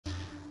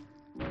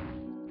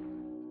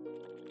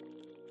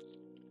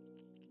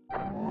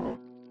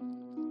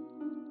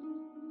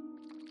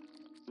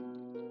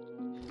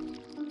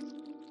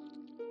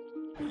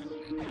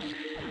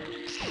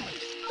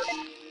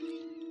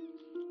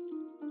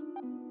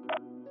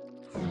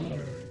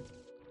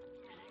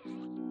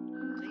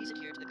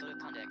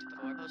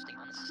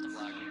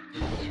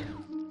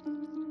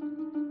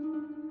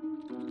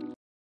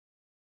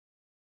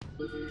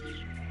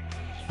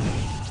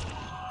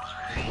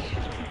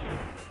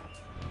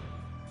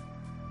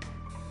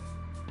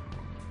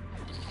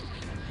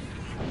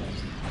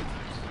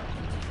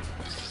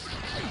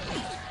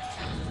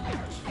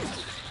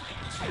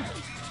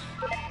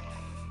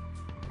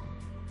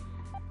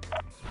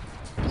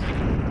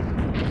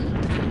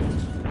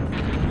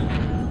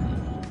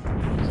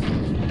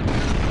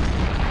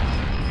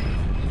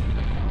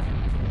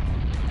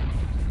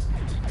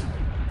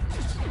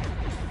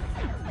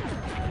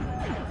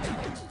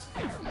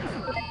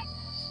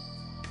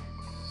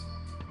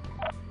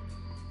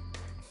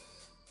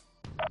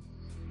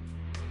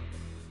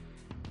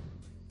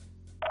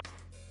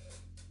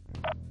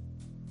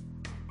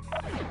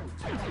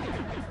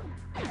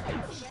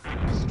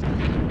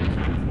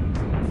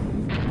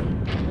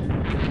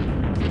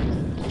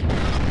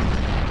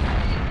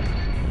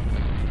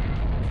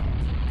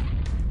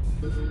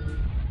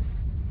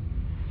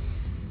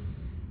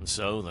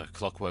So the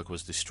clockwork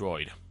was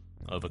destroyed,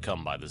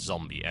 overcome by the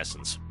zombie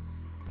essence.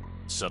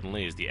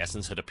 Suddenly, as the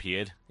essence had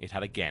appeared, it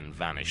had again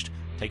vanished,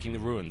 taking the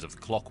ruins of the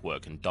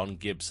clockwork and Don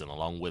Gibson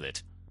along with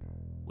it.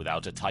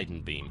 Without a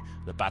Titan beam,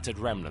 the battered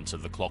remnants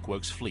of the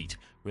clockwork's fleet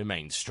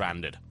remained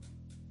stranded.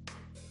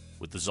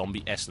 With the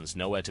zombie essence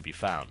nowhere to be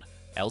found,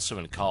 Elsa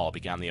and Carl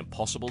began the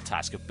impossible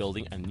task of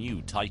building a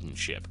new Titan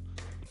ship.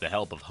 With the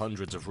help of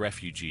hundreds of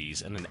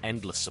refugees and an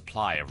endless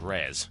supply of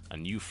rares, a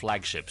new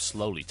flagship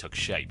slowly took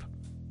shape.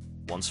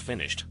 Once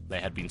finished, they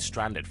had been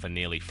stranded for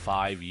nearly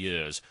 5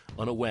 years,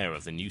 unaware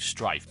of the new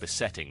strife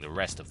besetting the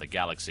rest of the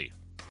galaxy.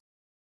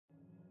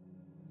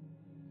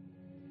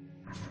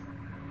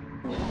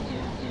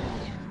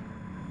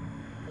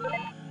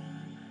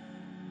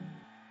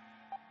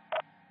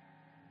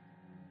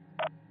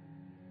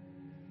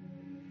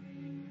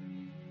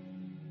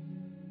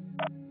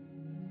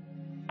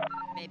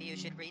 Maybe you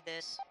should read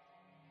this.